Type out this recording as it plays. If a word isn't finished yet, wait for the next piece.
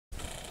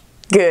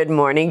Good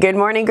morning, good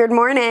morning, good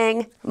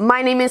morning.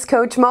 My name is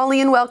Coach Molly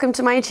and welcome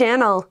to my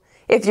channel.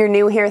 If you're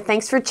new here,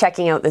 thanks for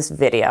checking out this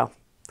video.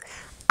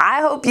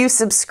 I hope you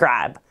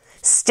subscribe,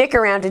 stick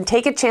around and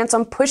take a chance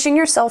on pushing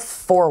yourself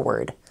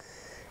forward.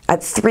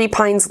 At Three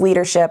Pines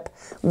Leadership,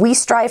 we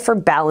strive for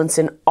balance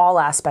in all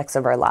aspects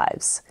of our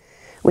lives.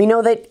 We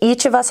know that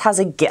each of us has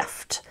a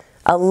gift,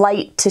 a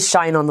light to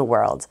shine on the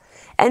world.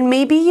 And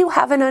maybe you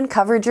haven't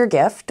uncovered your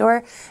gift,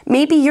 or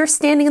maybe you're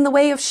standing in the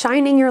way of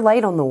shining your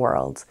light on the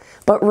world.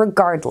 But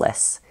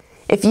regardless,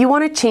 if you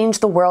want to change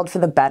the world for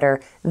the better,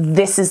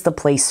 this is the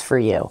place for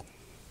you.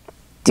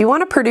 Do you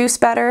want to produce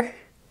better?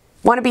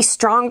 Want to be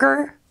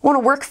stronger? Want to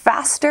work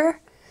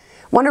faster?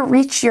 Want to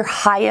reach your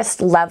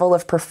highest level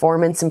of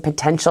performance and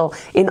potential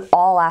in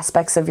all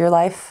aspects of your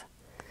life?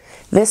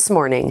 This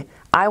morning,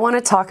 I want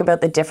to talk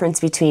about the difference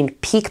between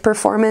peak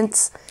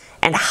performance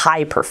and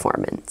high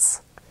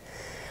performance.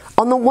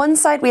 On the one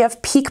side, we have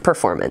peak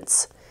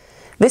performance.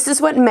 This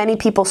is what many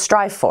people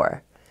strive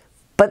for.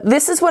 But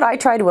this is what I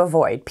try to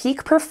avoid.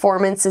 Peak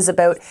performance is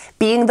about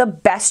being the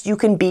best you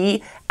can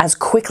be as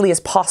quickly as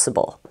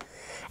possible.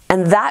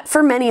 And that,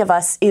 for many of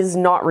us, is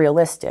not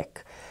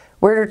realistic.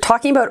 We're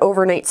talking about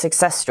overnight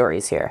success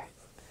stories here.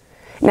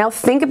 Now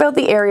think about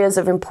the areas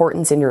of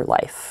importance in your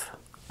life.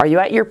 Are you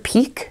at your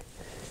peak?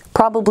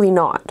 Probably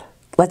not.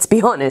 Let's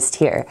be honest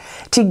here.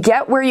 To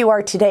get where you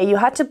are today, you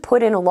had to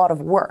put in a lot of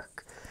work.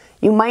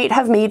 You might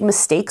have made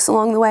mistakes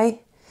along the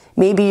way.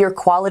 Maybe your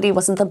quality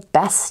wasn't the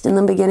best in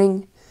the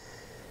beginning,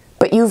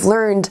 but you've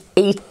learned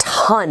a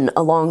ton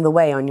along the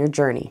way on your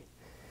journey.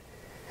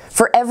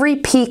 For every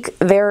peak,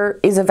 there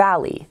is a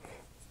valley.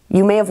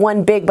 You may have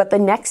won big, but the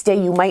next day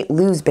you might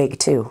lose big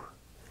too.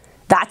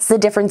 That's the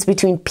difference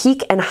between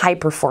peak and high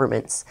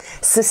performance.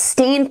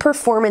 Sustained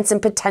performance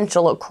and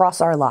potential across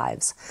our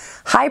lives.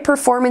 High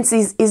performance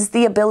is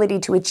the ability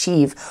to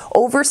achieve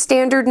over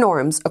standard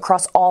norms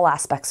across all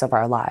aspects of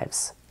our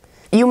lives.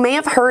 You may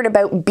have heard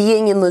about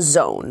being in the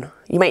zone.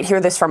 You might hear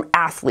this from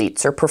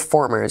athletes or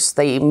performers.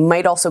 They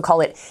might also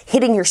call it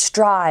hitting your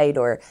stride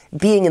or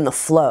being in the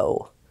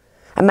flow.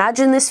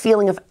 Imagine this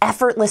feeling of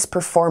effortless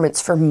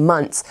performance for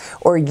months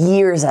or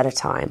years at a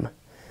time.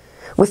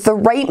 With the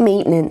right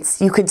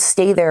maintenance, you could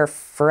stay there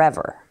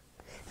forever.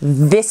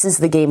 This is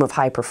the game of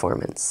high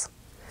performance.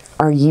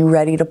 Are you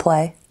ready to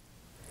play?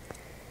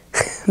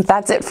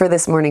 That's it for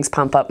this morning's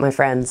Pump Up, my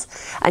friends.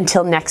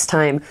 Until next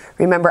time,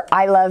 remember,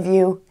 I love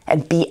you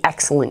and be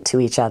excellent to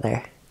each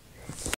other.